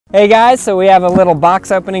Hey guys, so we have a little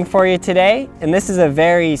box opening for you today, and this is a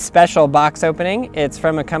very special box opening. It's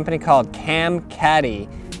from a company called Caddie.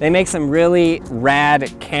 They make some really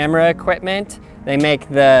rad camera equipment. They make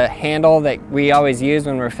the handle that we always use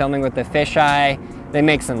when we're filming with the fisheye. They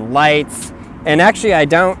make some lights, and actually I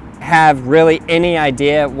don't have really any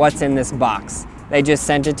idea what's in this box. They just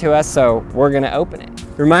sent it to us, so we're gonna open it.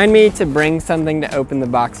 Remind me to bring something to open the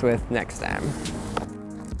box with next time.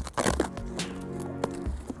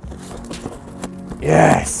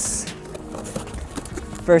 Yes!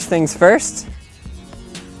 First things first,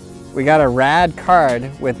 we got a rad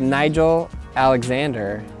card with Nigel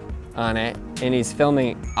Alexander on it, and he's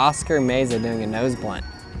filming Oscar Meza doing a nose blunt.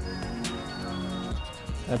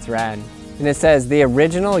 That's rad. And it says, the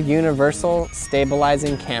original universal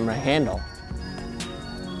stabilizing camera handle.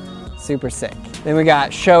 Super sick. Then we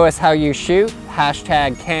got show us how you shoot,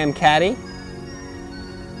 hashtag #CamCaddie.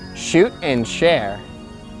 Shoot and share.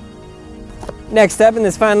 Next up in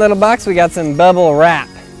this fine little box, we got some bubble wrap.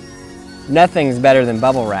 Nothing's better than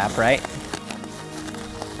bubble wrap, right?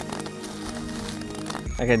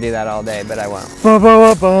 I could do that all day, but I won't.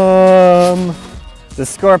 Ba-ba-ba-bum. The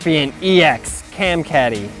Scorpion EX Cam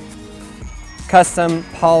Caddie. Custom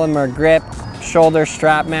polymer grip, shoulder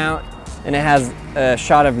strap mount, and it has a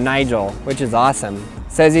shot of Nigel, which is awesome.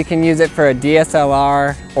 It says you can use it for a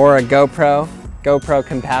DSLR or a GoPro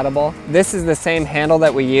compatible. This is the same handle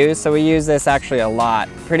that we use, so we use this actually a lot.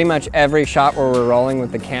 Pretty much every shot where we're rolling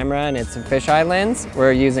with the camera and it's a fisheye lens,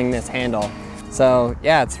 we're using this handle. So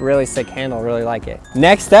yeah, it's a really sick handle, really like it.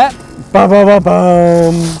 Next up,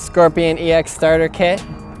 Scorpion EX starter kit.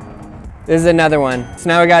 This is another one. So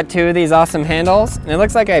now we got two of these awesome handles, and it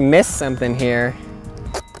looks like I missed something here.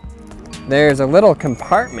 There's a little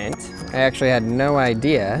compartment. I actually had no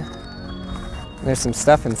idea. There's some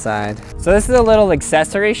stuff inside. So this is a little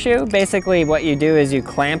accessory shoe. Basically what you do is you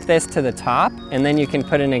clamp this to the top, and then you can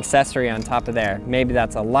put an accessory on top of there. Maybe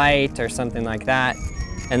that's a light or something like that.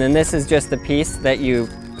 And then this is just the piece that you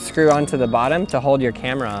screw onto the bottom to hold your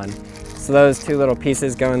camera on. So those two little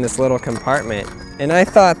pieces go in this little compartment. And I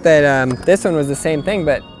thought that this one was the same thing,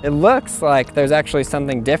 but it looks like there's actually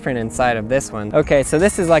something different inside of this one. Okay, so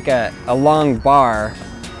this is like a long bar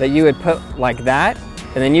that you would put like that,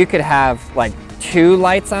 and then you could have like 2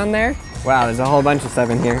 lights on there. Wow, there's a whole bunch of stuff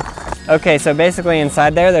in here. Okay, so basically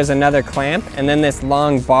inside there's another clamp and then this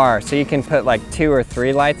long bar, so you can put like 2 or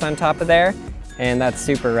 3 lights on top of there, and that's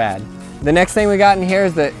super rad. The next thing we got in here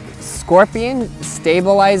is the Scorpion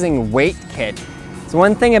Stabilizing Weight Kit. So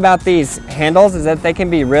one thing about these handles is that they can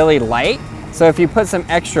be really light, so if you put some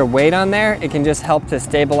extra weight on there, it can just help to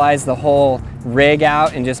stabilize the whole rig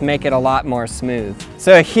out and just make it a lot more smooth.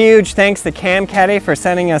 So a huge thanks to Caddie for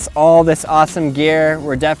sending us all this awesome gear.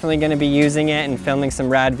 We're definitely going to be using it and filming some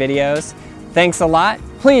rad videos. Thanks a lot.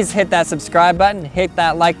 Please hit that subscribe button, hit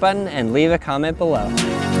that like button, and leave a comment below.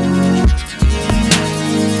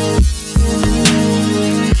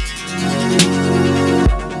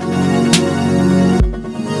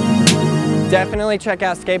 Definitely check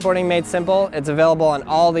out Skateboarding Made Simple. It's available on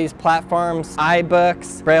all these platforms,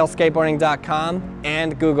 iBooks, brailleskateboarding.com,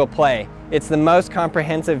 and Google Play. It's the most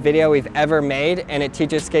comprehensive video we've ever made, and it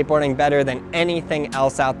teaches skateboarding better than anything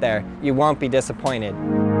else out there. You won't be disappointed.